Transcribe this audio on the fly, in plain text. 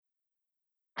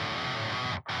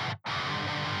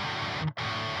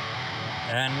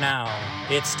And now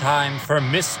it's time for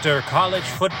Mr. College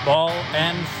Football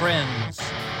and Friends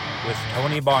with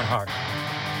Tony Barnhart.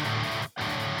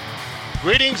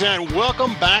 Greetings and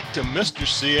welcome back to Mr.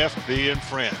 CFB and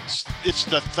Friends. It's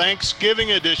the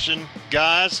Thanksgiving edition,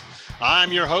 guys.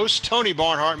 I'm your host, Tony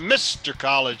Barnhart, Mr.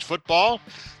 College Football.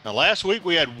 Now, last week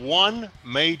we had one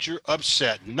major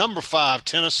upset. Number 5,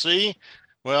 Tennessee.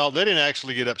 Well, they didn't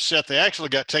actually get upset. They actually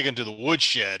got taken to the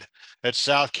woodshed at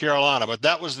South Carolina, but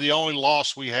that was the only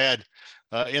loss we had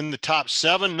in the top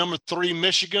 7. Number 3,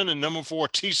 Michigan, and number 4,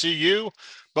 TCU.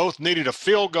 Both needed a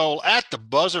field goal at the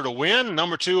buzzer to win.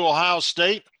 Number 2, Ohio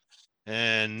State,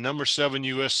 and number 7,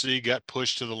 USC got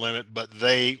pushed to the limit, but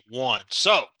they won.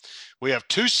 So we have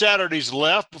 2 Saturdays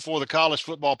left before the college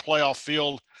football playoff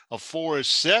field of 4 is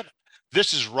set.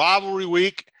 This is rivalry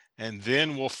week, and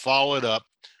then we'll follow it up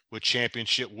with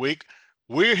championship week.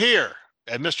 We're here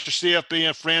at Mr. CFB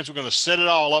and Friends. We're going to set it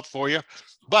all up for you.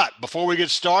 But before we get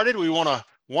started, we want to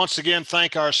once again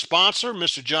thank our sponsor,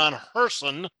 Mr. John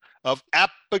Herson of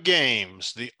APBA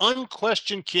Games, the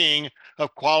unquestioned king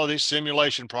of quality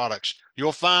simulation products.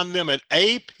 You'll find them at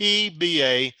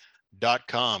apba.com.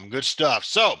 Good stuff.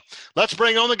 So let's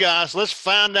bring on the guys. Let's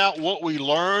find out what we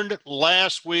learned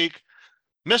last week.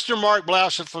 Mr. Mark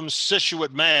Blausett from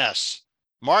Scituate, Mass.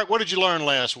 Mark, what did you learn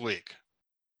last week?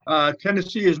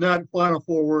 Tennessee is not Final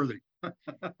Four worthy.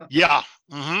 Yeah.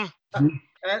 Mm-hmm. And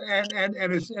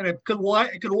it could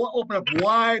open up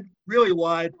wide, really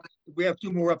wide. We have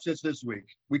 2 more upsets this week.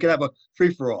 We could have a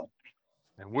free-for-all.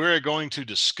 And we're going to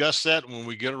discuss that when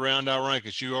we get around our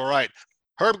rankings. You all right?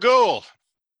 Herb Gould,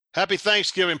 happy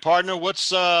Thanksgiving, partner. What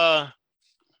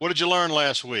did you learn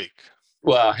last week?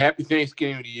 Well, happy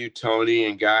Thanksgiving to you, Tony,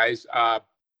 and guys.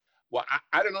 Well,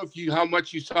 I don't know how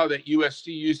much you saw that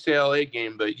USC-UCLA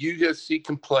game, but USC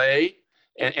can play,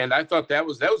 and I thought that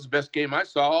was the best game I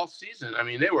saw all season. I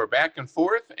mean, they were back and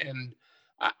forth, and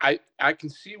I can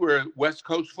see where West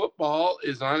Coast football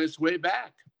is on its way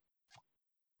back.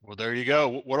 Well, there you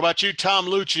go. What about you, Tom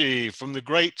Lucci, from the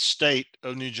great state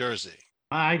of New Jersey?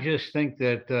 I just think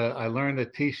that I learned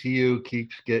that TCU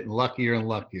keeps getting luckier and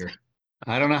luckier.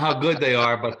 I don't know how good they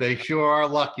are, but they sure are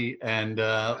lucky. And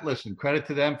listen, credit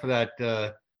to them for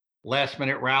that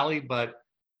last-minute rally. But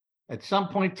at some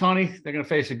point, Tony, they're going to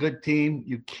face a good team.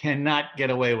 You cannot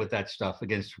get away with that stuff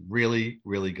against really,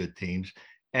 really good teams.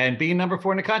 And being number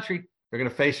 4 in the country, they're going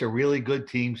to face a really good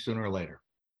team sooner or later.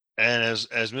 And as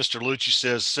Mr. Lucci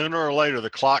says, sooner or later,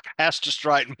 the clock has to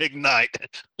strike midnight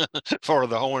for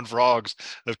the Horned Frogs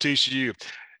of TCU.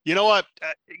 You know what,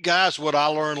 guys, what I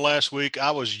learned last week,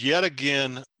 I was yet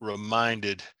again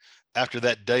reminded after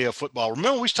that day of football.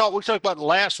 Remember, we talked about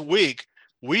last week,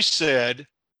 we said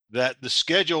that the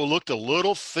schedule looked a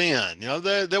little thin. You know,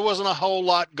 there wasn't a whole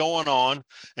lot going on,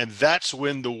 and that's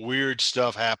when the weird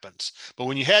stuff happens. But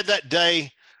when you had that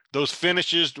day, those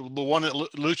finishes, the one that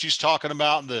Lucci's talking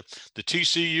about, the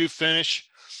TCU finish,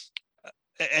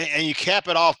 and you cap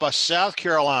it off by South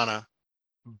Carolina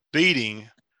beating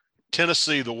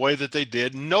Tennessee the way that they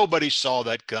did. Nobody saw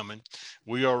that coming.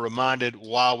 We are reminded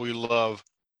why we love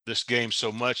this game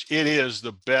so much. It is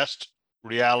the best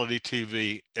reality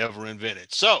TV ever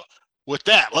invented. So with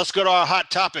that, let's go to our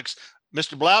hot topics.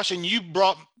 Mr. Blausett, you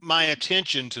brought my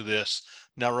attention to this.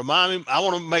 Now remind me, I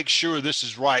want to make sure this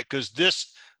is right, because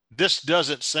this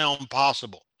doesn't sound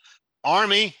possible.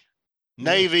 Army,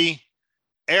 Navy,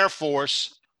 Air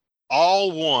Force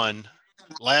all won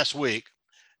last week,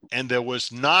 and there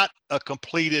was not a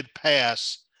completed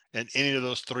pass in any of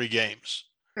those 3 games.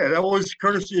 Yeah, that was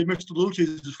courtesy of Mr.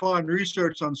 Lucci's fine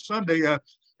research on Sunday.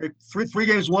 3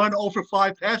 games won, 0 for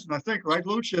 5 passing, I think, right,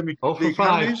 Lucci? I mean, 0 for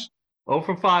 5. 0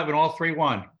 for 5, and all 3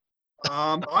 won.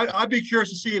 I'd be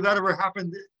curious to see if that ever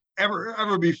happened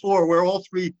ever before, where all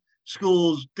 3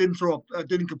 schools didn't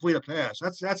complete a pass.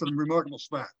 That's a remarkable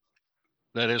stat.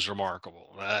 That is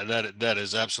remarkable. That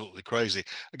is absolutely crazy.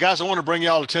 Guys, I want to bring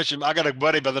y'all attention. I got a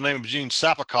buddy by the name of Gene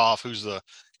Sapakoff, who's the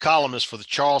columnist for the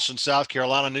Charleston, South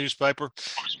Carolina newspaper.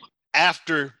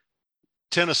 After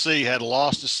Tennessee had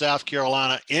lost to South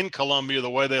Carolina in Columbia the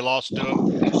way they lost to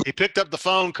them, he picked up the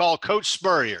phone, called Coach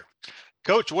Spurrier.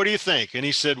 Coach, what do you think? And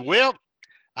he said, well,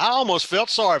 I almost felt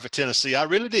sorry for Tennessee. I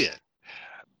really did.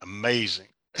 Amazing.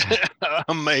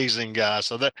 Amazing, guys.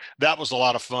 So that was a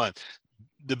lot of fun.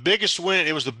 The biggest win,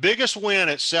 it was the biggest win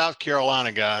at South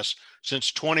Carolina, guys,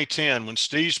 since 2010 when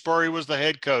Steve Spurrier was the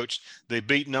head coach. They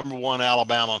beat number 1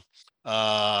 Alabama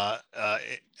at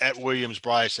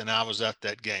Williams-Brice, and I was at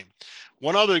that game.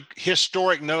 One other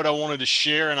historic note I wanted to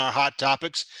share in our hot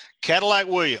topics, Cadillac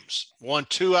Williams won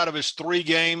 2 out of his 3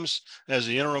 games as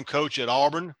the interim coach at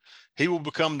Auburn. He will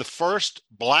become the first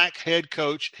black head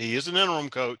coach. He is an interim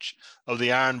coach of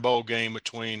the Iron Bowl game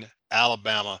between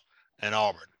Alabama and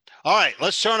Auburn. All right,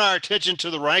 let's turn our attention to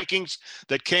the rankings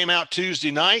that came out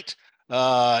Tuesday night.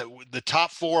 The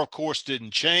top 4, of course,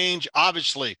 didn't change.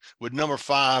 Obviously, with number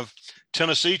 5,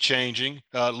 Tennessee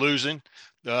losing.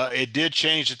 It did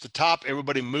change at the top.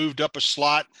 Everybody moved up a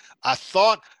slot. I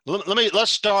thought,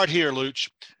 let's start here, Luch.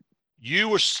 You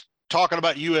were talking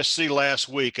about USC last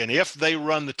week, and if they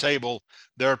run the table,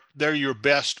 they're your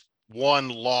best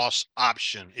one-loss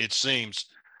option, it seems.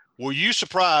 Were you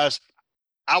surprised?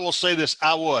 I will say this,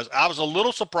 I was a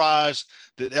little surprised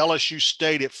that LSU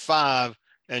stayed at 5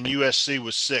 and USC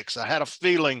was 6. I had a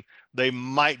feeling they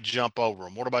might jump over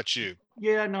them. What about you?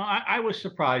 Yeah, no, I was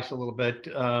surprised a little bit.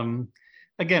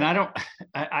 Again,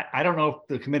 I don't know if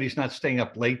the committee's not staying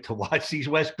up late to watch these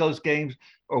West Coast games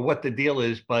or what the deal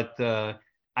is, but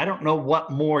I don't know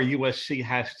what more USC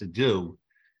has to do,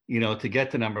 to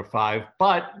get to number 5.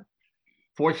 But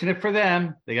fortunate for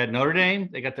them, they got Notre Dame,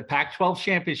 they got the Pac-12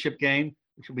 championship game,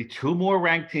 which will be 2 more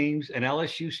ranked teams, and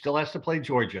LSU still has to play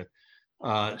Georgia.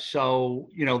 So,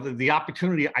 the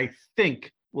opportunity, I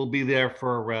think, will be there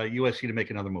for USC to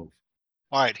make another move.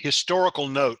 All right, historical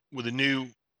note with the new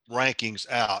rankings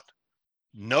out.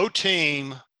 No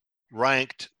team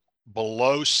ranked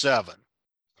below 7.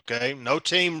 Okay, no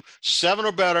team 7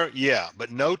 or better, yeah,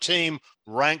 but no team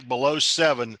ranked below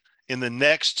 7 in the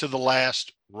next to the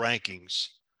last rankings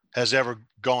has ever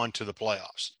gone to the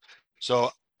playoffs. So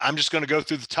I'm just going to go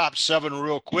through the top 7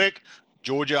 real quick.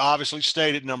 Georgia obviously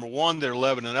stayed at number 1. They're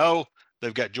 11-0.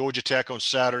 They've got Georgia Tech on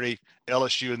Saturday,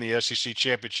 LSU in the SEC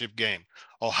championship game.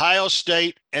 Ohio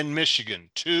State and Michigan,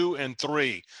 2 and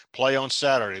 3, play on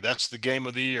Saturday. That's the game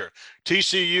of the year.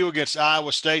 TCU against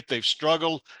Iowa State. They've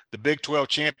struggled. The Big 12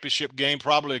 championship game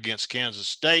probably against Kansas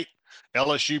State.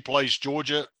 LSU plays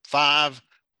Georgia 5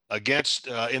 against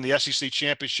in the SEC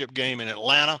championship game in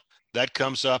Atlanta. That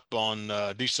comes up on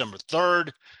December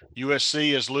 3rd.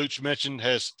 USC, as Luch mentioned,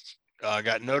 has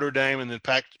got Notre Dame in the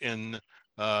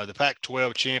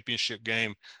Pac-12 championship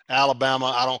game.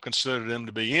 Alabama, I don't consider them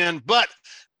to be in, but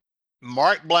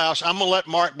Mark Blouse, I'm going to let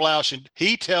Mark Blouse,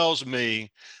 he tells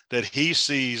me that he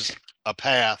sees a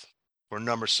path for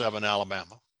number 7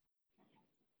 Alabama.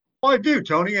 Well, I do,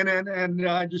 Tony, and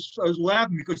I was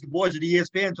laughing because the boys at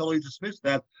ESPN totally dismissed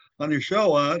that on their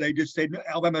show. They just said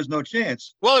Alabama has no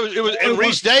chance. Well, it was and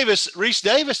Reese Davis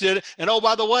did it, and oh,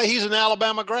 by the way, he's an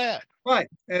Alabama grad. Right,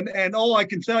 and all I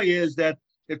can tell you is that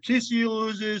if TCU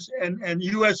loses and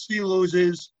USC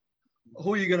loses,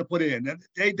 who are you going to put in?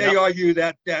 They argue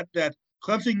that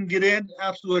Clemson can get in.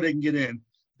 Absolutely, they can get in.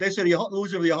 They said the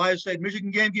loser of the Ohio State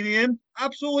Michigan game get in.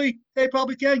 Absolutely, they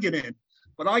probably can get in.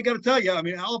 But I got to tell you, I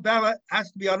mean, Alabama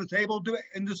has to be on the table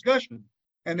in discussion.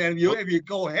 And then if you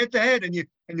go head to head and you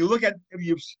look at if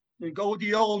you go with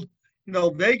the old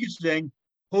Vegas thing,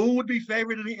 who would be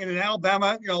favored in an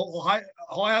Alabama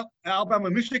Ohio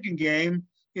Alabama Michigan game?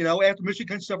 After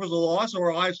Michigan suffers a loss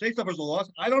or Ohio State suffers a loss,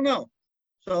 I don't know.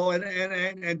 So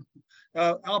and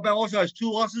Alabama also has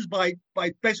 2 losses by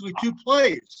basically 2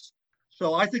 plays.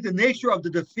 So I think the nature of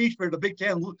the defeat for the Big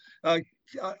Ten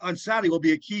on Saturday will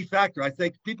be a key factor. I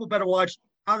think people better watch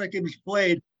how that game is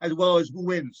played as well as who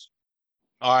wins.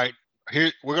 All right,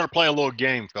 here we're going to play a little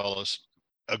game, fellas.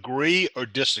 Agree or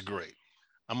disagree.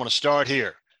 I'm going to start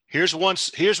here. Here's one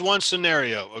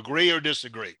scenario. Agree or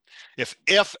disagree. If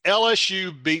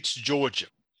LSU beats Georgia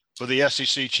for the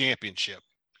SEC championship,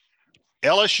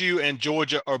 LSU and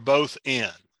Georgia are both in.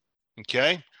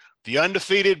 Okay? The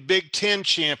undefeated Big Ten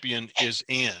champion is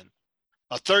in.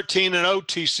 A 13-0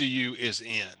 TCU is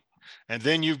in. And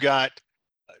then you've got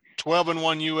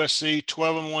 12-1 USC,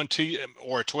 12-1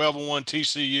 or 12-1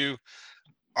 TCU.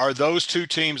 Are those 2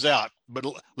 teams out? But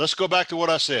let's go back to what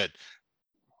I said.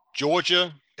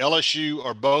 Georgia, LSU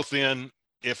are both in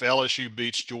if LSU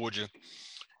beats Georgia.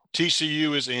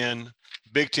 TCU is in.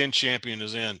 Big Ten champion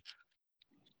is in.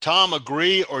 Tom,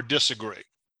 agree or disagree?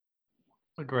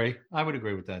 Agree. I would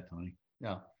agree with that, Tony.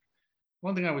 Yeah.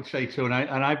 One thing I would say too, and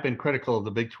I've been critical of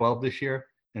the Big 12 this year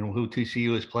and who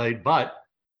TCU has played, but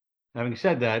having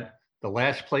said that, the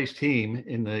last place team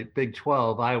in the Big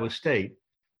 12, Iowa State,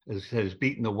 has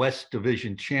beaten the West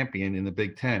Division champion in the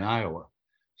Big 10, Iowa.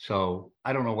 So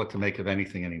I don't know what to make of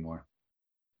anything anymore.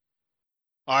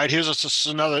 All right, here's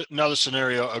another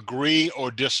scenario. Agree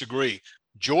or disagree.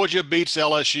 Georgia beats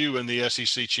LSU in the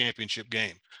SEC championship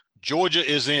game. Georgia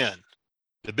is in.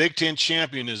 The Big Ten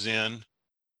champion is in.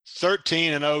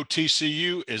 13-0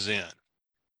 TCU is in.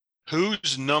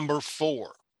 Who's number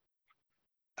 4?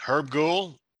 Herb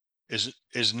Gould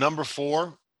is number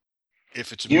 4.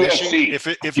 If it's USC. Michigan, if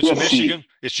it's USC. Michigan,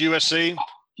 it's USC.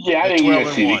 Yeah, I At think 12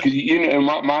 USC and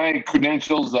 1. because my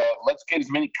credentials. Let's get as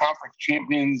many conference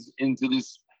champions into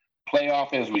this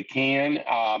playoff as we can.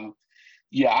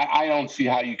 I don't see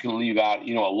how you can leave out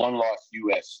a one-loss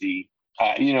USC.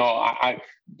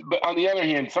 But on the other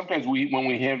hand, sometimes when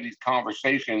we have these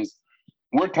conversations,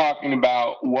 we're talking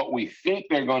about what we think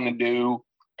they're going to do,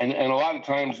 and a lot of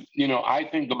times, I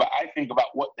think about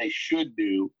what they should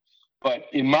do, but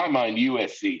in my mind,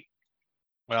 USC.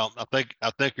 Well,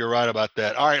 I think you're right about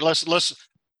that. All right, let's.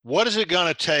 What is it going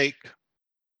to take,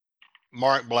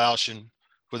 Mark Blaushin,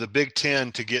 for the Big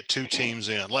Ten to get 2 teams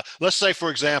in? Let's say,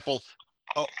 for example,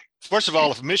 first of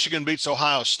all, if Michigan beats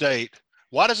Ohio State,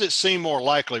 why does it seem more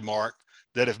likely, Mark,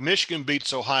 that if Michigan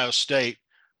beats Ohio State,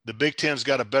 the Big Ten's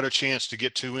got a better chance to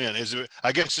get 2 in?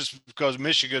 I guess it's because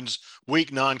Michigan's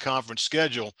weak non-conference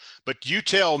schedule. But you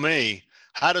tell me,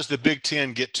 how does the Big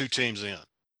Ten get 2 teams in?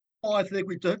 Well, I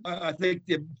think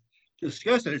they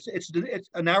discussed it. It's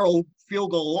a narrow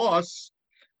field goal loss,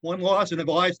 1 loss, and if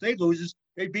Ohio State loses,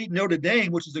 they beat Notre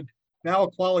Dame, which is now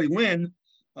a quality win.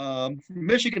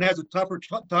 Michigan has a tougher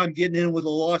time getting in with a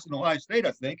loss in Ohio State,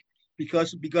 I think,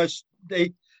 because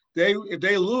they if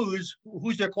they lose,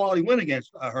 who's their quality win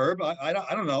against? Herb, I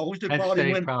don't know who's their Penn quality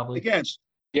State, win probably. against.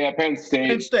 Yeah, Penn State.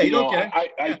 Penn State, okay.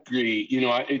 I agree.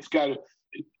 It's got to,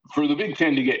 for the Big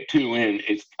Ten to get 2 in.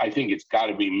 I think it's got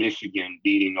to be Michigan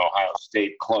beating Ohio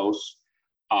State close,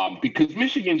 because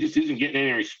Michigan just isn't getting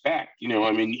any respect.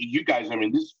 You guys.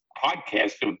 This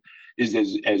podcast is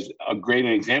as a great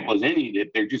an example as any that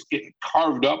they're just getting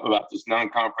carved up about this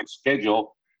non-conference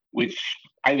schedule, which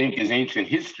I think is ancient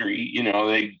history.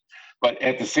 But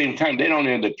at the same time, they don't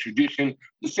have the tradition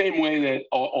the same way that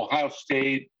Ohio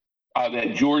State,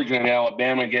 that Georgia and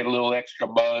Alabama get a little extra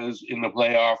buzz in the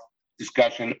playoff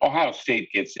discussion. Ohio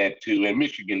State gets that too, and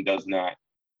Michigan does not.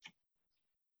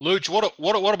 Luch,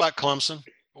 what about Clemson?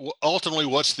 Ultimately,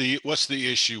 what's the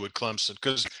issue with Clemson?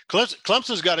 Because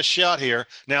Clemson's got a shot here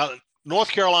now.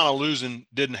 North Carolina losing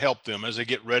didn't help them as they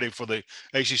get ready for the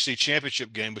ACC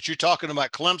championship game. But you're talking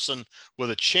about Clemson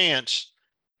with a chance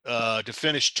to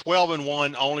finish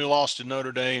 12-1, only lost to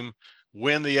Notre Dame,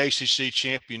 win the ACC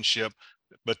championship.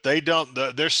 But they don't.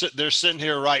 They're sitting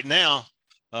here right now.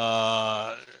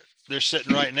 They're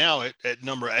sitting right now at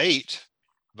number 8.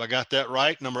 If I got that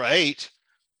right, number 8,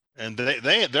 and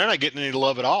they're not getting any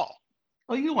love at all.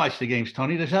 Oh, you watch the games,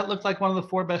 Tony. Does that look like one of the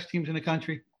 4 best teams in the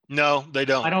country? No, they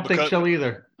don't. I don't think so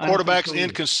either. Quarterback's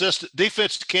inconsistent.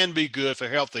 Defense can be good if they're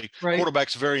healthy. Right.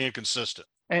 Quarterback's very inconsistent.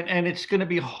 And it's going to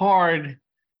be hard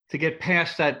to get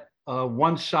past that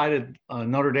one-sided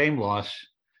Notre Dame loss,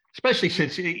 especially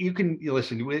since you can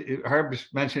listen. Herb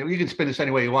mentioned it. You can spin this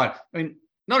any way you want.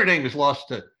 Notre Dame has lost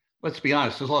to, let's be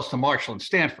honest, has lost to Marshall and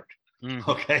Stanford.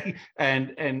 Okay,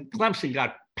 and Clemson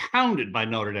got pounded by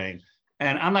Notre Dame,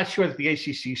 and I'm not sure that the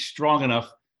ACC is strong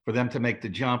enough for them to make the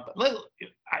jump.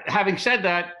 Having said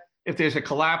that, if there's a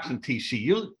collapse and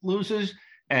TCU loses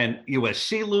and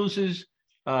USC loses,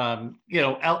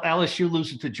 LSU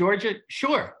loses to Georgia,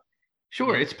 sure,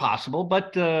 it's possible.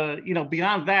 But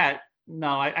beyond that,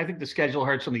 no, I think the schedule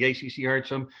hurts them, the ACC hurts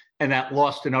them, and that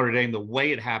loss to Notre Dame, the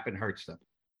way it happened, hurts them.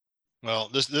 Well,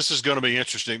 this is going to be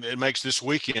interesting. It makes this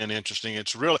weekend interesting.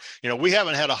 It's really, we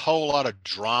haven't had a whole lot of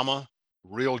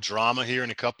real drama here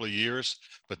in a couple of years,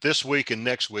 but this week and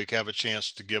next week have a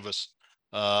chance to give us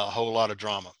a whole lot of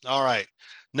drama. All right.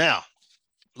 Now,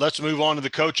 let's move on to the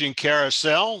coaching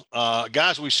carousel.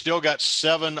 Guys, we still got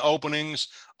 7 openings: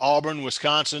 Auburn,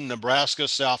 Wisconsin, Nebraska,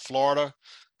 South Florida,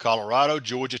 Colorado,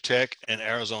 Georgia Tech, and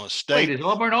Arizona State. Wait, is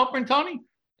Auburn open, Tony?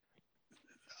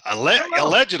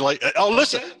 Allegedly. Oh,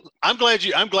 listen, I'm glad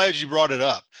you brought it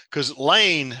up, because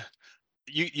Lane,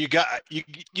 you got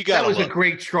that was a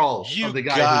great troll. You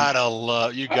gotta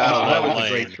love that was Lane. A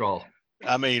great troll.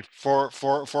 For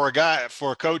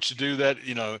a coach to do that,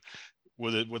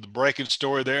 with a breaking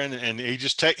story there, and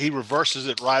he reverses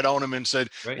it right on him and said,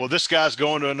 right. Well, this guy's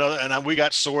going to another, and we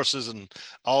got sources and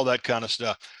all that kind of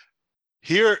stuff.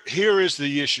 Here is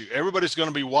the issue. Everybody's going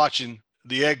to be watching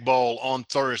the Egg Bowl on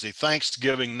Thursday,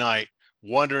 Thanksgiving night,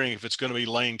 wondering if it's going to be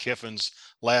Lane Kiffin's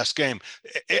last game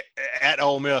at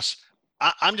Ole Miss.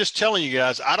 I'm just telling you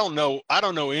guys, I don't know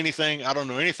anything,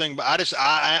 but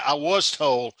I was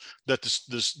told that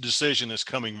this decision is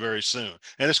coming very soon,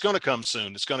 and it's going to come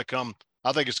soon.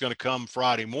 I think it's going to come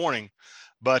Friday morning,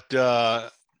 but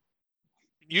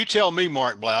you tell me,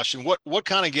 Mark Blaushin, what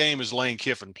kind of game is Lane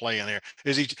Kiffin playing there?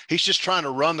 Is he's just trying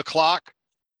to run the clock?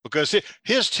 Because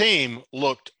his team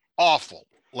looked awful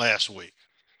last week.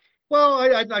 Well,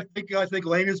 I think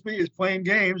Lane is playing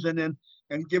games, and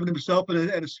and giving himself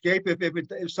an escape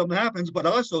if something happens. But I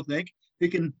also think he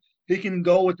can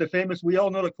go with the famous, we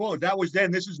all know the quote, that was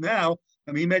then, this is now.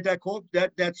 I mean, he made that quote,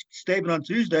 that statement on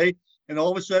Tuesday, and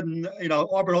all of a sudden,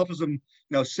 Auburn offers him,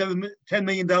 $10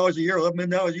 million a year, $11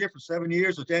 million a year for 7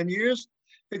 years or 10 years.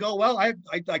 They go, well, I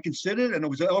considered, and it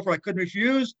was an offer I couldn't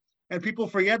refuse. And people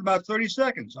forget about 30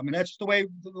 seconds. I mean, that's the way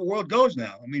the world goes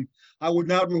now. I mean, I would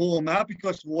not rule him out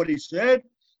because of what he said,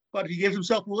 but he gives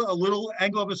himself a little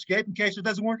angle of escape in case it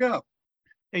doesn't work out.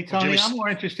 Hey, Tony, I'm more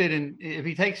interested in, if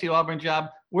he takes the Auburn job,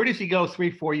 where does he go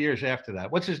 3-4 years after that?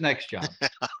 What's his next job?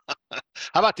 How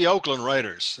about the Oakland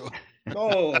Raiders?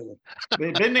 Oh,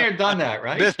 They've been there, done that,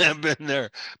 right?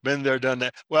 Been there, done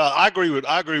that. Well, I agree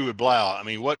with Blau. I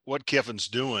mean, what Kiffin's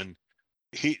doing,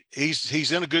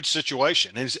 he's in a good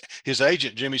situation. His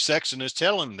agent Jimmy Sexton is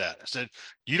telling him that. I said,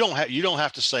 you don't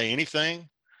have to say anything.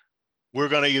 We're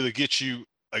going to either get you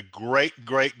a great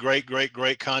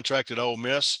contract at Ole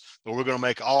Miss, or we're going to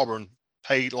make Auburn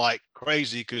pay like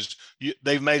crazy, because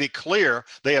they've made it clear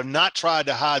they have not tried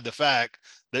to hide the fact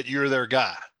that you're their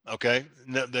guy. Okay,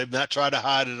 no, they've not tried to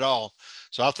hide it at all.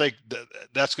 So I think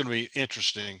that's going to be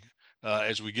interesting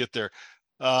as we get there.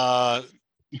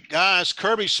 Guys,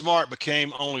 Kirby Smart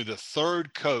became only the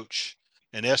third coach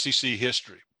in SEC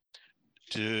history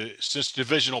since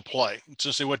divisional play,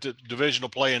 since they went to divisional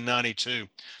play in '92,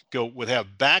 would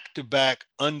have back-to-back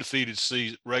undefeated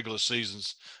regular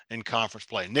seasons in conference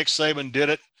play. Nick Saban did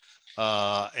it,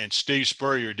 and Steve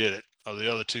Spurrier did it. Are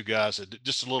the other two guys.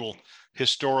 Just a little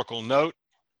historical note.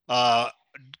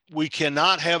 We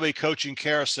cannot have a coaching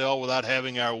carousel without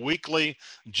having our weekly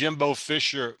Jimbo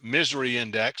Fisher misery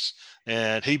index.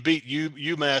 And he beat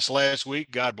UMass last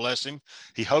week. God bless him.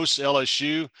 He hosts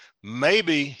LSU.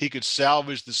 Maybe he could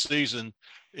salvage the season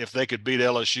if they could beat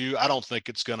LSU. I don't think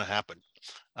it's going to happen.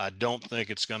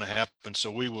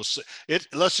 So we will see.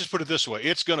 Let's just put it this way.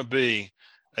 It's going to be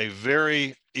a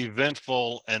very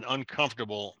eventful and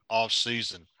uncomfortable off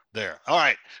season there. All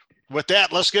right. With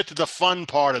that, let's get to the fun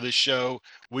part of the show.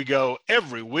 We go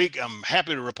every week. I'm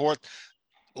happy to report.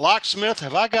 Locksmith,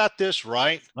 have I got this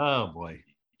right? Oh, boy.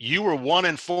 You were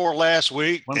 1-4 last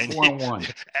week.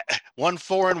 1-4-1.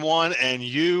 1-4-1, and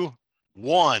you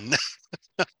won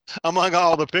among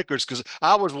all the pickers, because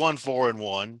I was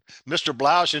 1-4-1. Mr.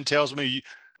 Blaushin tells me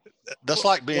that's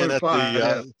like being at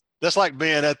the that's like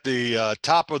being at the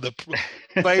top of the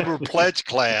Faber pledge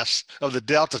class of the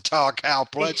Delta Tau Cal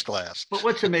pledge class. But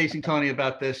what's amazing, Tony,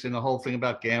 about this and the whole thing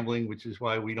about gambling, which is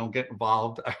why we don't get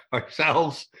involved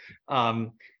ourselves.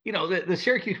 The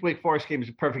Syracuse Wake Forest game is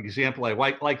a perfect example. I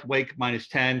liked Wake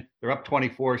 -10. They're up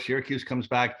 24. Syracuse comes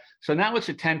back. So now it's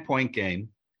a 10-point game.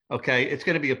 Okay, it's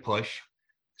going to be a push.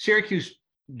 Syracuse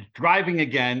driving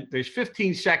again. There's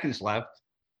 15 seconds left.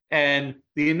 And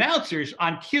the announcers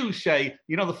on cue say,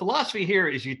 the philosophy here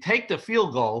is you take the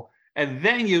field goal and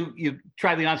then you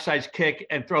try the onside kick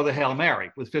and throw the Hail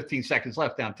Mary with 15 seconds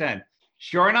left down 10.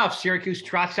 Sure enough, Syracuse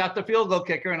trots out the field goal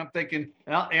kicker, and I'm thinking,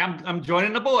 well, I'm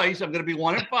joining the boys. I'm going to be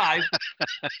 1-5.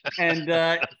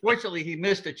 And fortunately, he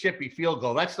missed a chippy field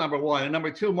goal. That's number one. And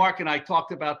number two, Mark and I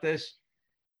talked about this.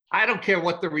 I don't care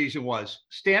what the reason was.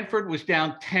 Stanford was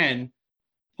down 10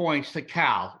 points to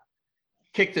Cal.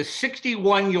 Kicked a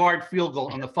 61-yard field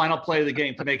goal on the final play of the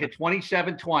game to make it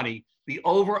 27-20. The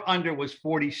over-under was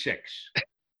 46.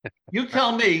 You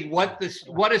tell me what a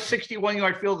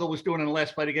 61-yard field goal was doing in the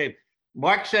last play of the game.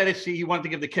 Mark said he wanted to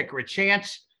give the kicker a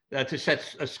chance to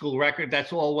set a school record.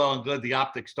 That's all well and good. The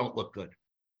optics don't look good.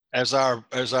 As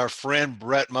our friend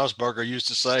Brett Musburger used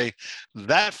to say,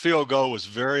 that field goal was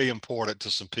very important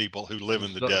to some people who live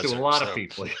in the desert. To a lot of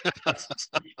people.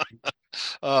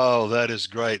 Oh, that is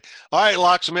great. All right,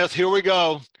 Locksmith, here we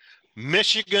go.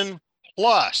 Michigan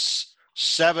plus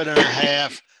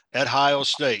 7.5 at Ohio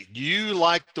State. You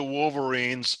like the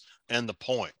Wolverines and the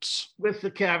points. With the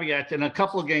caveat, and a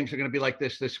couple of games are going to be like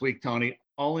this week, Tony,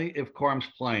 only if Corum's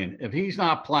playing. If he's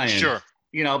not playing. Sure.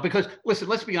 Because listen,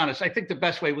 let's be honest. I think the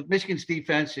best way with Michigan's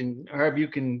defense, and Herb, you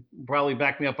can probably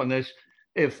back me up on this.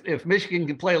 If Michigan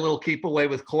can play a little keep away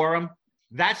with Corum,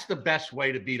 that's the best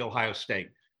way to beat Ohio State.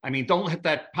 I mean, don't let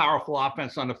that powerful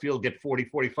offense on the field get 40,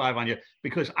 45 on you,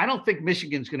 because I don't think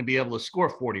Michigan's going to be able to score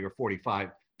 40 or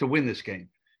 45 to win this game.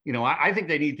 I think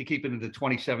they need to keep it in the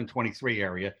 27-23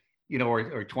 area,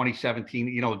 or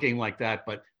 2017, a game like that.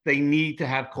 But they need to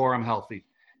have Corum healthy.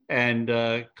 And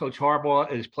Coach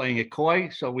Harbaugh is playing at Coy,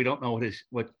 so we don't know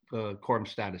what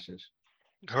Corum's status is.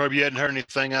 Herb, you hadn't heard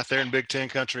anything out there in Big Ten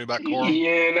country about Corum?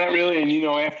 Yeah, not really. And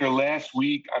after last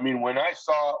week, I mean, when I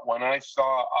saw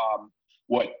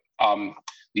what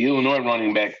the Illinois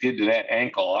running back did to that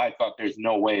ankle, I thought there's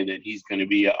no way that he's going to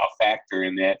be a factor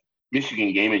in that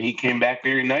Michigan game, and he came back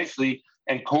very nicely.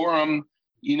 And Corum,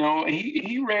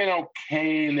 he ran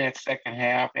okay in that second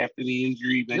half after the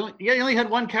injury. But he only had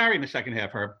one carry in the second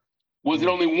half, Herb. Was it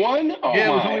only one? Oh, yeah,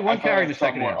 it was only one carry in the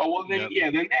second half. Oh, well, then,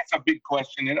 then that's a big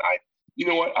question. And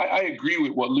I agree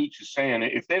with what Luch is saying.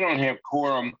 If they don't have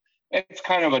Corum, it's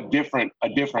kind of a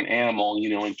different animal,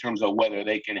 in terms of whether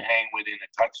they can hang within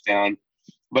a touchdown.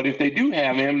 But if they do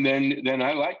have him, then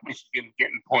I like Michigan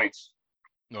getting points.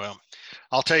 Well,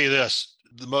 I'll tell you this: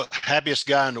 the most happiest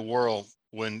guy in the world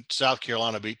when South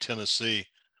Carolina beat Tennessee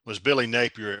was Billy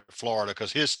Napier at Florida,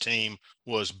 because his team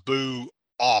was boo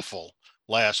awful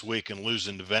last week and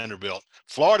losing to Vanderbilt.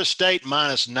 Florida State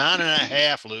minus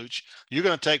 9.5, Luch. You're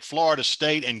going to take Florida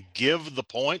State and give the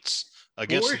points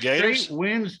against the Gators? 4 straight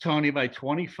wins, Tony, by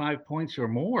 25 points or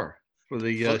more for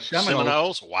the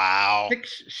Seminoles. Wow.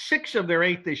 Six of their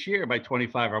 8 this year by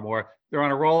 25 or more. They're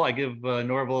on a roll. I give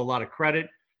Norvell a lot of credit.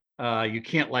 You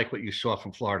can't like what you saw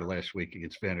from Florida last week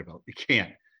against Vanderbilt. You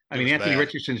can't. I mean, Anthony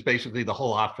Richardson's basically the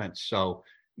whole offense. So,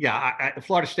 yeah,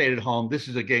 Florida State at home. This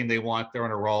is a game they want. They're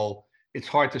on a roll. It's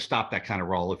hard to stop that kind of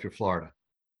roll if you're Florida.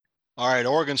 All right,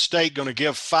 Oregon State going to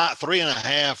give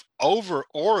 3.5 over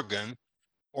Oregon.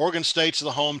 Oregon State's the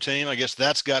home team. I guess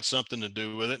that's got something to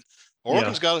do with it.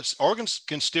 Oregon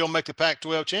can still make the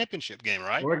Pac-12 championship game,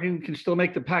 right? Oregon can still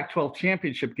make the Pac-12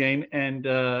 championship game, and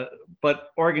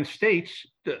but Oregon State's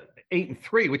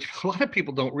 8-3, which a lot of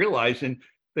people don't realize, and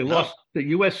they lost to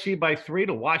USC by 3,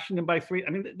 to Washington by 3. I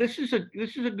mean, this is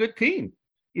a good team,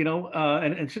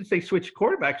 and since they switched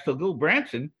quarterbacks to Lil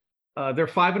Branson, they're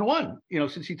 5-1.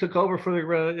 Since he took over for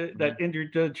that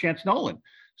injured Chance Nolan.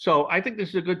 So I think this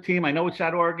is a good team. I know it's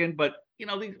at Oregon, but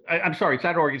I'm sorry, it's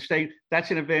at Oregon State.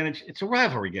 That's an advantage. It's a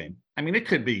rivalry game. I mean, it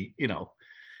could be,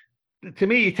 to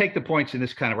me, you take the points in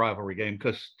this kind of rivalry game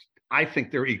because I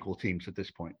think they're equal teams at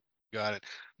this point. Got it.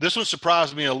 This one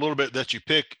surprised me a little bit that you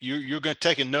pick. You're going to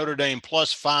take a Notre Dame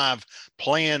 +5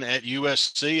 playing at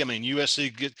USC. I mean,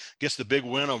 USC gets the big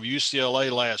win over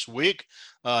UCLA last week.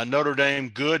 Notre Dame,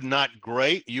 good, not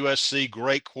great. USC,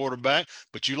 great quarterback.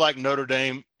 But you like Notre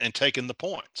Dame and taking the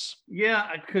points. Yeah,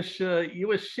 because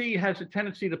USC has a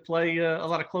tendency to play a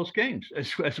lot of close games,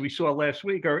 as we saw last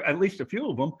week, or at least a few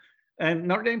of them. And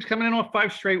Notre Dame's coming in off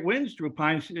 5 straight wins. Drew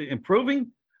Pine's improving.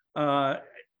 I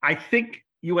think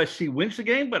USC wins the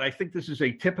game, but I think this is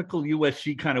a typical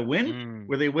USC kind of win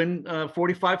where they win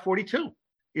 45-42.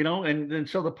 And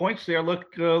so the points there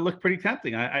look pretty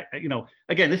tempting.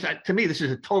 Again, this to me, this is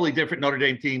a totally different Notre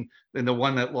Dame team than the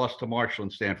one that lost to Marshall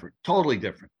and Stanford. Totally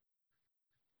different.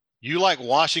 You like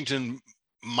Washington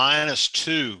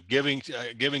 -2,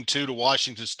 giving 2 to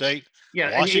Washington State.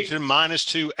 Yeah, Washington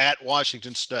 -2 at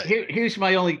Washington State. Here's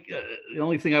my the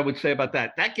only thing I would say about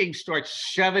that. That game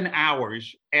starts 7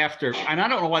 hours after, and I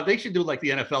don't know why they should do like the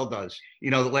NFL does,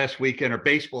 the last weekend, or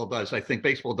baseball does. I think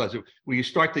baseball does it, where you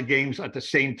start the games at the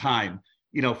same time,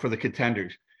 for the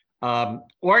contenders.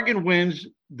 Oregon wins,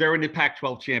 they're in the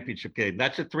Pac-12 championship game.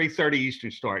 That's a 3:30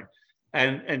 Eastern start,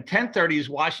 and 10:30 is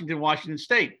Washington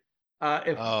State.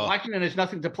 If Washington has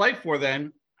nothing to play for,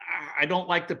 then I don't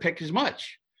like the pick as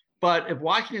much. But if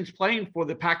Washington's playing for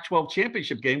the Pac-12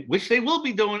 championship game, which they will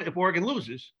be doing if Oregon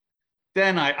loses,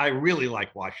 then I really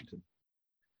like Washington.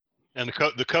 And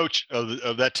the coach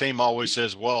of that team always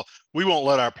says, well, we won't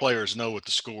let our players know what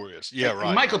the score is. Yeah,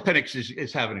 right. Michael Penix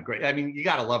is having a great – I mean, you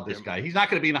got to love this guy. He's not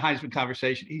going to be in the Heisman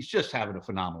conversation. He's just having a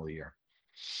phenomenal year.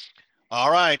 All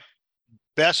right.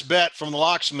 Best bet from the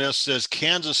locksmith says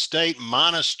Kansas State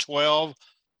 -12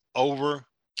 over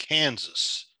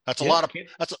Kansas. That's a lot of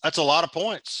that's a lot of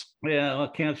points. Yeah, well,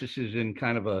 Kansas is in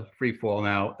kind of a free fall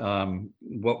now.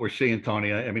 What we're seeing,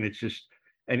 Tony, I mean, it's just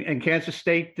and Kansas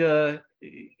State,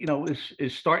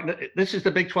 is starting to, this is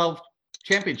the Big 12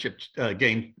 championship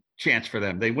game chance for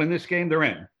them. They win this game, they're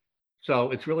in.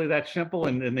 So it's really that simple.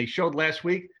 And they showed last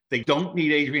week they don't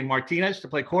need Adrian Martinez to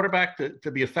play quarterback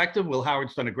to be effective. Will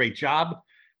Howard's done a great job.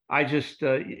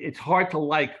 It's hard to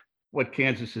like what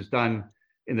Kansas has done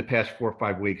in the past 4 or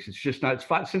 5 weeks. It's just not,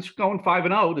 since going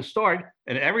 5-0 to start,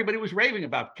 and everybody was raving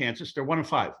about Kansas. They're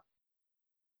 1-5.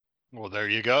 Well, there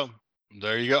you go.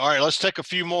 There you go. All right, let's take a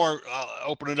few more.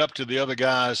 Open it up to the other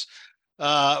guys.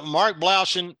 Mark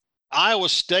Blaushin, Iowa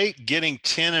State getting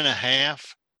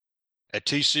 10.5 at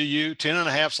TCU.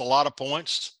 10.5 is a lot of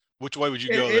points. Which way would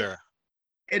you go there?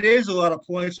 It is a lot of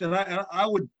points, and I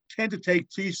would tend to take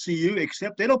TCU,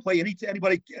 except they don't play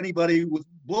anybody with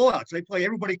blowouts. They play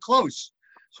everybody close.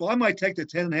 So I might take the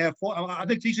 10.5. I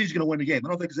think TCU is going to win the game. I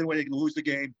don't think there's any way they can lose the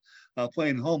game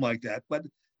playing at home like that. But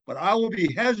I will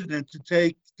be hesitant to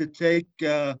take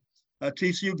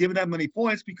TCU given that many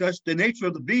points, because the nature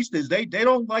of the beast is they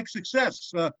don't like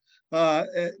success.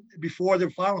 before the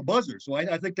final buzzer. So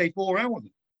I think they fool around with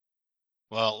it.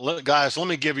 Well, guys, let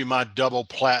me give you my double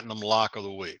platinum lock of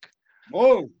the week.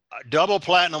 Oh, Double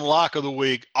platinum lock of the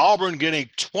week. Auburn getting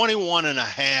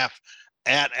 21.5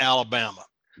 at Alabama.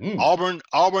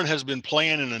 Auburn has been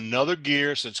playing in another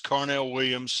gear since Carnell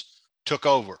Williams took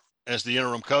over as the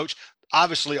interim coach.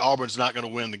 Obviously, Auburn's not going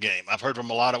to win the game. I've heard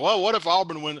from a lot of, well, what if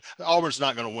Auburn win? Auburn's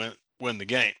not going to win the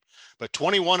game. But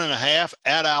 21.5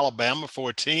 at Alabama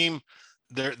for a team,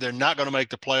 they're not going to make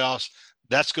the playoffs.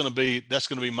 That's going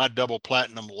to be my double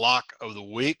platinum lock of the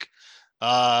week.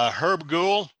 Herb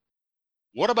Gould,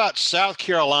 what about South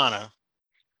Carolina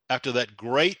after that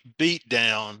great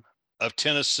beatdown of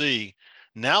Tennessee?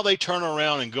 Now they turn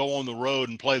around and go on the road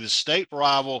and play the state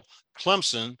rival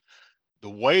Clemson. The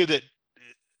way that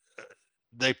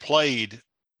they played,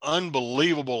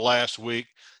 unbelievable last week.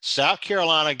 South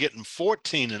Carolina getting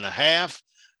 14.5.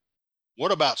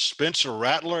 What about Spencer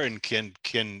Rattler, and can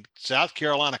South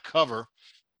Carolina cover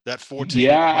that 14?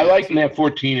 Yeah, I like them at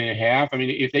 14.5. I mean,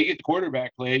 if they get the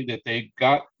quarterback play that they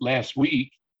got last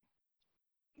week,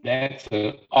 that's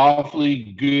an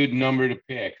awfully good number to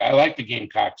pick. I like the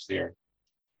Gamecocks there.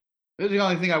 This is the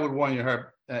only thing I would warn you, Herb,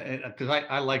 because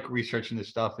I like researching this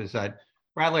stuff, is that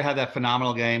Rattler had that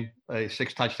phenomenal game,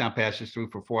 6 touchdown passes through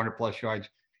for 400 plus yards.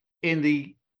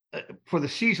 For the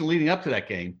season leading up to that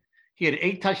game, he had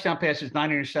 8 touchdown passes, 9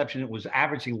 interceptions. It was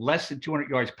averaging less than 200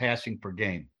 yards passing per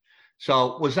game.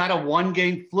 So was that a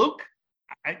one-game fluke?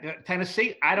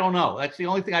 Tennessee? I don't know. That's the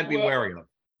only thing I'd be wary of.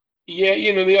 Yeah,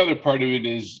 the other part of it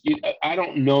is I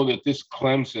don't know that this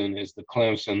Clemson is the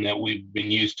Clemson that we've been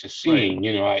used to seeing.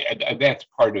 Right. That's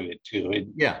part of it too.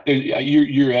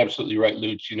 You're absolutely right,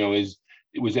 Luch.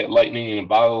 It was that lightning in a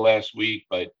bottle last week,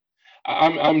 but I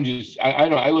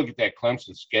look at that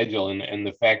Clemson schedule and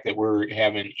the fact that we're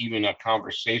having even a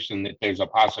conversation that there's a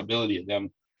possibility of them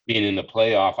being in the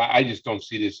playoff. I just don't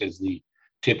see this as the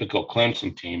typical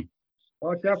Clemson team.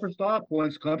 Watch out for stop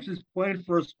points. Clemson's playing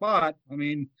for a spot. I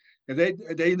mean,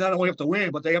 they not only have to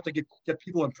win, but they have to get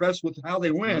people impressed with how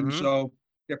they win. Mm-hmm. So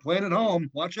they're playing at home.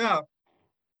 Watch out.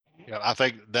 Yeah, I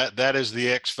think that is the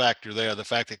X factor there. The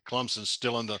fact that Clemson's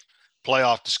still in the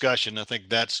playoff discussion, I think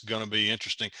that's going to be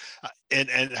interesting. And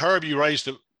Herb, you raised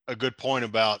a good point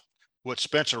about what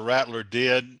Spencer Rattler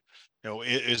did.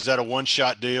 Is that a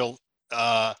one-shot deal?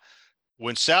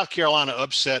 When South Carolina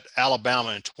upset Alabama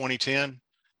in 2010,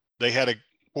 they had a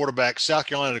quarterback. South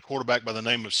Carolina had a quarterback by the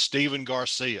name of Stephen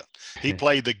Garcia. He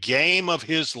played the game of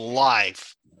his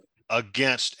life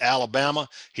against Alabama.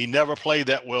 He never played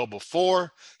that well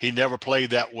before. He never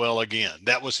played that well again.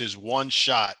 That was his one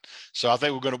shot. So I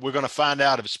think we're gonna find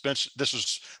out if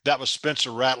that was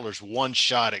Spencer Rattler's one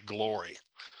shot at glory.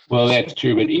 Well, that's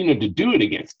true, but to do it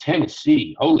against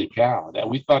Tennessee, holy cow! That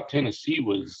we thought Tennessee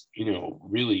was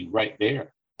really right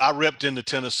there. I ripped into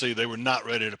Tennessee. They were not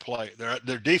ready to play.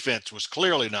 Their defense was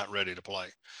clearly not ready to play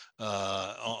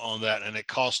on that, and it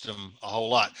cost them a whole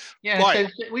lot. Yeah,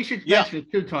 we should mention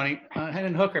it too, Tony.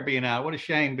 Hendon Hooker being out, what a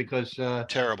shame, because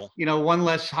terrible. One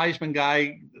less Heisman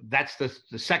guy. That's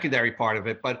the secondary part of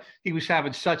it, but he was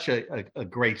having such a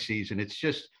great season. It's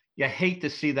just you hate to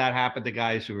see that happen to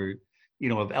guys who are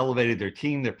have elevated their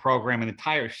team, their program, an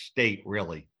entire state,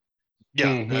 really. Yeah,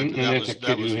 and that's a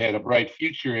kid who had a bright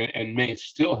future and may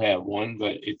still have one,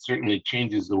 but it certainly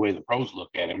changes the way the pros look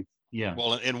at him. Yeah.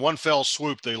 Well, in one fell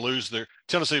swoop,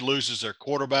 Tennessee loses their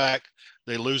quarterback.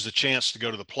 They lose the chance to go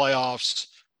to the playoffs.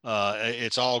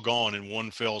 It's all gone in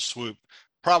one fell swoop.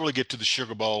 Probably get to the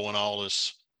Sugar Bowl when all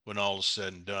is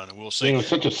said and done, and we'll see. It was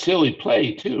such a silly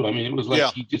play too. I mean, it was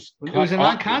like he just. It was a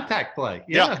non-contact play.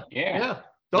 Yeah.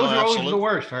 Those are always the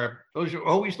worst, Herb. Those are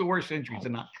always the worst injuries. The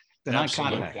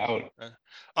non-contact. All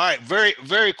right, very,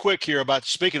 very quick here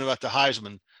speaking about the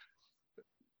Heisman.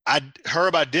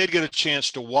 Herb, I did get a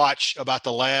chance to watch about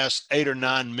the last 8 or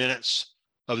 9 minutes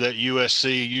of that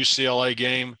UCLA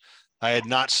game. I had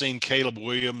not seen Caleb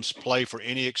Williams play for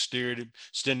any extended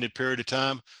period of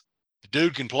time. The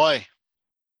dude can play.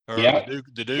 The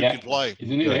dude can play.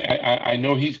 Isn't it? I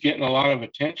know he's getting a lot of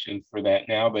attention for that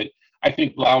now, but I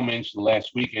think Blau mentioned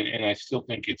last week, and I still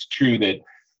think it's true that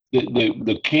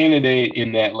the candidate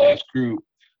in that last group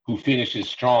who finishes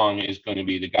strong is going to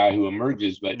be the guy who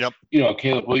emerges. But,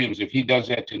 Caleb Williams, if he does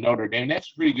that to Notre Dame,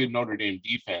 that's a pretty good Notre Dame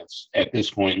defense at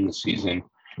this point in the season.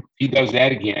 If he does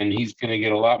that again, he's going to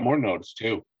get a lot more notice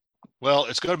too. Well,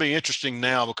 it's going to be interesting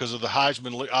now because of the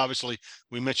Heisman. Obviously,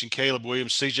 we mentioned Caleb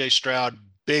Williams, C.J. Stroud,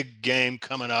 big game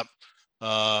coming up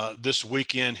this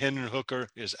weekend. Hendon Hooker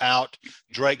is out.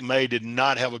 Drake May did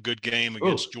not have a good game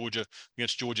against Georgia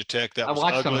Tech. I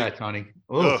watched some of that, Tony.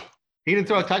 He didn't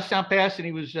throw a touchdown pass, and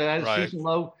he was at a season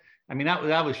low. I mean,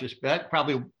 that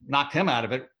probably knocked him out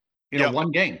of it.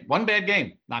 One bad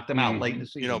game knocked him out late in the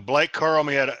season. Blake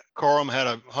Corum had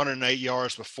 108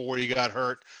 yards before he got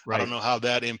hurt. Right. I don't know how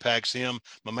that impacts him.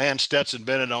 My man Stetson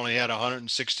Bennett only had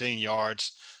 116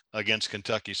 yards against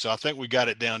Kentucky. So I think we got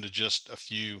it down to just a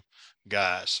few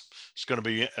guys. It's going to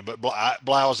be, but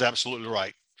Blau is absolutely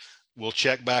right. We'll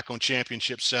check back on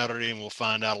Championship Saturday and we'll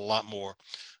find out a lot more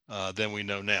than we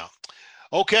know now.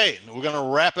 Okay, we're going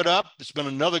to wrap it up. It's been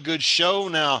another good show.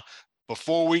 Now,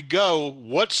 before we go,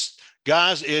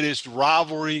 guys, it is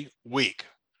rivalry week.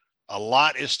 A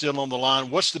lot is still on the line.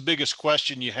 What's the biggest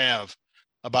question you have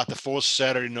about the fourth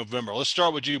Saturday in November? Let's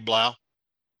start with you, Blau.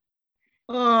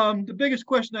 The biggest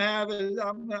question I have is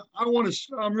I'm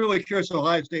really curious about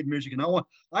Ohio State and Michigan.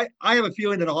 I have a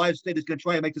feeling that Ohio State is going to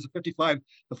try and make this a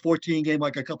 55-14 game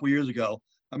like a couple years ago.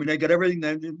 I mean, they got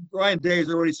everything. Ryan Day has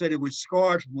already said it was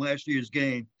scarred from last year's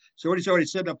game, so he's already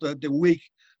setting up the week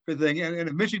for the thing. And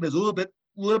if Michigan is a little bit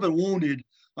wounded,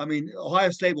 I mean,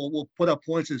 Ohio State will put up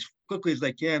points as quickly as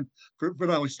they can for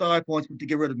not only style points, but to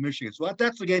get rid of Michigan. So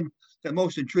that's the game that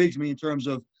most intrigues me in terms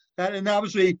of that. And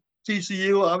obviously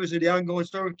TCU, the ongoing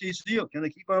story of TCU. Can they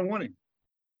keep on winning?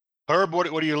 Herb, what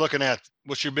are you looking at?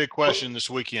 What's your big question this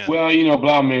weekend? Well,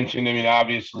 Blau mentioned,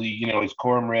 obviously, is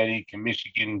Corum ready? Can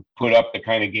Michigan put up the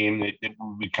kind of game that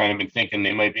we've kind of been thinking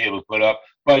they might be able to put up?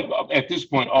 But at this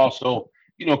point also,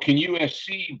 can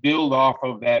USC build off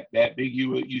of that big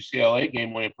UCLA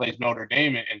game when it plays Notre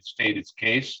Dame and state its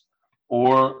case?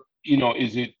 Or,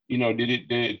 is it,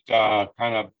 did it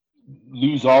kind of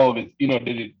lose all of it?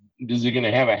 Is it going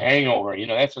to have a hangover?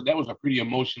 That was a pretty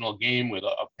emotional game with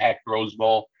a packed Rose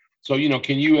Bowl. So,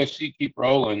 can USC keep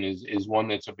rolling is one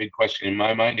that's a big question in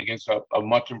my mind against a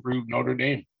much improved Notre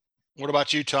Dame. What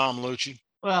about you, Tom Lucci?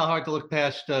 Well, hard to look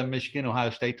past Michigan,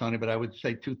 Ohio State, Tony, but I would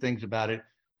say two things about it.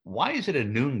 Why is it a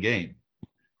noon game?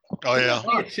 Oh, yeah.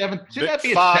 Should that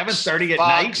be at 7:30 at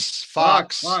night?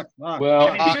 Fox.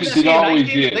 Well, because it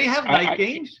always is. They have night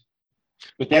games?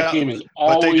 But that game has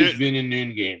always been a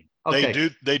noon game. Okay.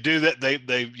 They do that.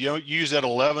 They use that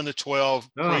 11 to 12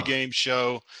 pregame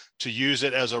show to use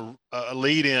it as a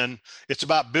lead in. It's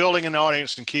about building an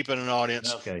audience and keeping an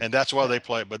audience, and that's why they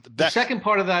play. But the second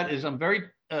part of that is I'm very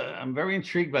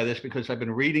intrigued by this because I've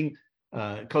been reading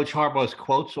Coach Harbaugh's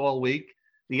quotes all week.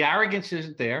 The arrogance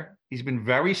isn't there. He's been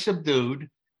very subdued.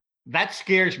 That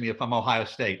scares me if I'm Ohio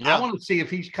State. Yeah. I want to see if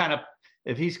he's kind of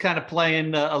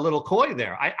playing a little coy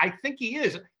there. I think he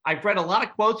is. I've read a lot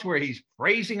of quotes where he's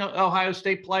praising Ohio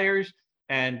State players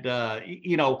and,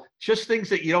 just things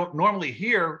that you don't normally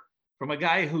hear from a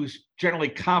guy who's generally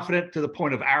confident to the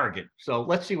point of arrogant. So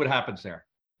let's see what happens there.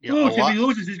 Yeah, look, if he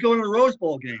loses, he's going to a Rose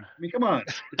Bowl game. I mean, come on.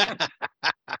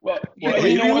 Well,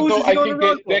 you know what, though? I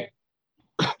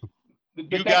think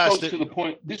that goes to the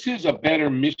point. This is a better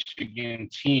Michigan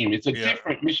team. It's a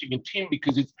different Michigan team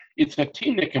because it's a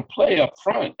team that can play up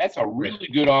front. That's a really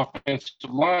good offensive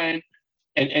line.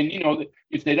 And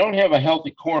if they don't have a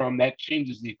healthy Corum, that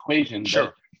changes the equation. Sure.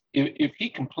 But if he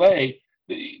can play,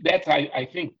 that's I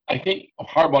think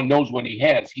Harbaugh knows what he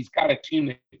has. He's got a team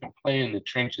that can play in the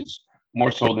trenches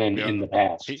more so than in the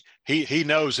past. He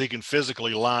knows he can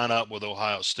physically line up with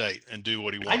Ohio State and do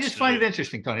what he wants. I just find it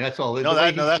interesting, Tony. That's all.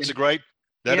 That's a great.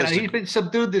 He's been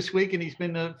subdued this week, and he's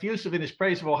been effusive in his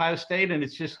praise of Ohio State, and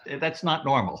it's just that's not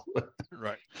normal.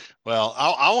 Right. Well,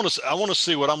 I want to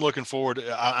see what I'm looking forward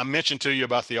to. I mentioned to you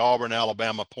about the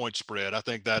Auburn-Alabama point spread. I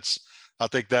think that's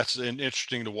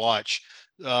interesting to watch.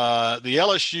 The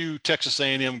LSU Texas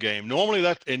A&M game. Normally,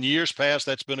 that in years past,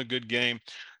 that's been a good game.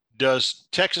 Does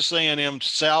Texas A&M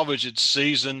salvage its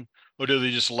season, or do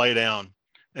they just lay down?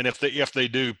 And if they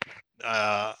do,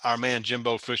 our man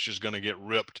Jimbo Fisher is going to get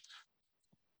ripped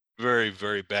very,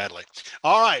 very badly.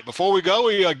 All right. Before we go,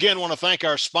 we again want to thank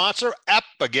our sponsor,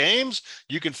 APBA Games.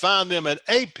 You can find them at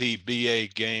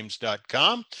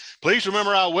apbagames.com. Please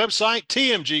remember our website,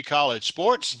 TMG College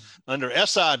Sports, under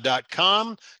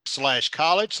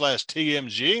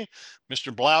si.com/college/TMG.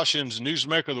 Mr. Blaushin's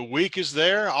Newsmaker of the Week is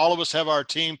there. All of us have our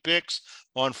team picks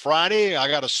on Friday. I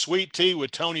got a sweet tea with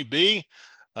Tony B.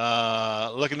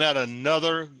 Looking at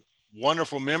another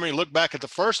wonderful memory. Look back at the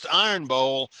first Iron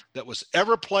Bowl that was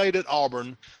ever played at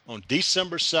Auburn on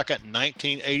December 2nd,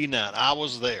 1989. I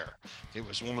was there. It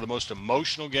was one of the most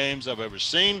emotional games I've ever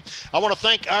seen. I want to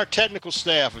thank our technical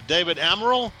staff of David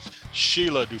Amaral,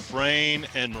 Sheila Dufresne,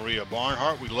 and Maria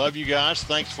Barnhart. We love you guys.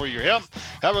 Thanks for your help.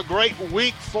 Have a great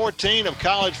week 14 of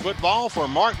college football. For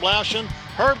Mark Blaushin,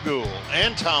 Herb Gould,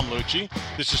 and Tom Lucci,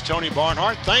 this is Tony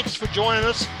Barnhart. Thanks for joining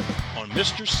us on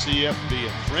Mr. CFB.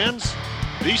 And friends,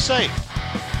 be safe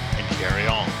and carry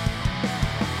on.